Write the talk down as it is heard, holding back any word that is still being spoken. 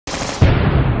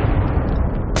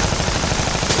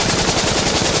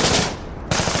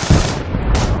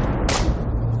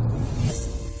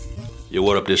Yo,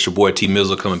 what up? This your boy T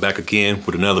Mizzle coming back again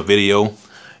with another video.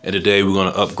 And today we're going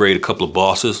to upgrade a couple of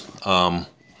bosses.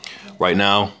 Right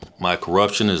now, my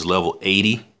Korruption is level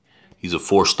 80. He's a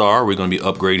 4-star. We're going to be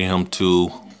upgrading him to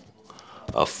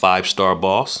a 5-star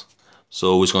boss.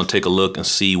 So we're just going to take a look and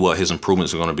see what his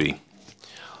improvements are going to be.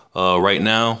 Right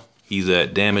now, he's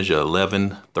at damage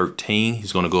 1113.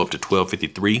 He's going to go up to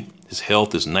 1253. His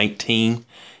health is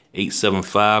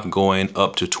 19,875, going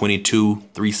up to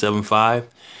 22,375.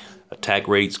 Attack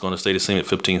rate's going to stay the same at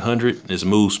 1500. His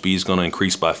move speed is going to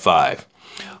increase by 5.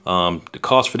 The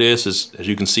cost for this is, as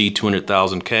you can see,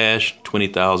 200,000 cash,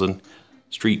 20,000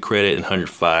 street credit, and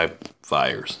 105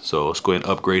 fires. So let's go ahead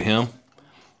and upgrade him.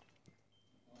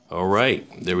 All right,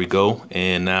 there we go.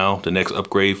 And now the next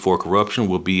upgrade for Korruption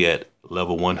will be at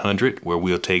level 100, where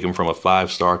we'll take him from a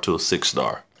 5-star to a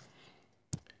 6-star.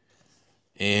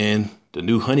 And the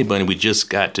new Honey Bunny we just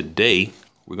got today,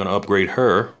 we're going to upgrade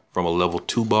her from a level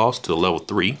 2 boss to a level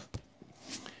 3,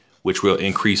 which will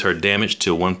increase her damage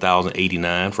to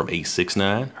 1,089 from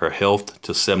 869, her health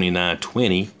to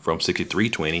 7920 from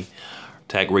 6320,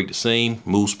 attack rate the same,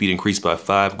 move speed increased by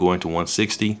 5, going to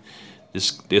 160.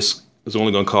 This is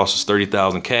only going to cost us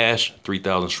 30,000 cash,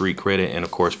 3,000 street credit, and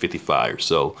of course 50 fires.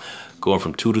 So going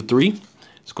from 2 to 3,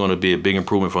 it's going to be a big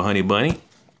improvement for Honey Bunny.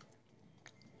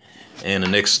 And the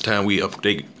next time we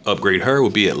upgrade her will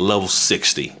be at level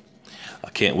 60. I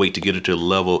can't wait to get her to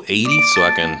level 80 so I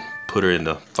can put her in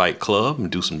the fight club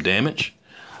and do some damage.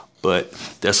 But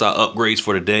that's our upgrades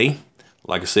for today.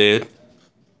 Like I said,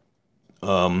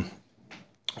 we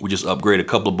just upgraded a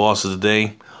couple of bosses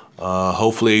today.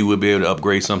 Hopefully we'll be able to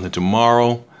upgrade something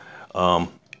tomorrow.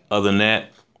 Other than that,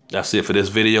 that's it for this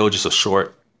video. Just a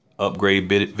short upgrade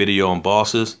video on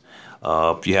bosses.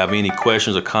 If you have any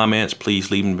questions or comments,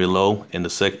 please leave them below in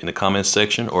the comments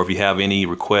section. Or if you have any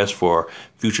requests for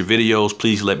future videos,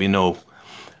 please let me know.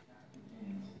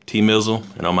 T Mizzle,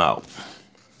 and I'm out.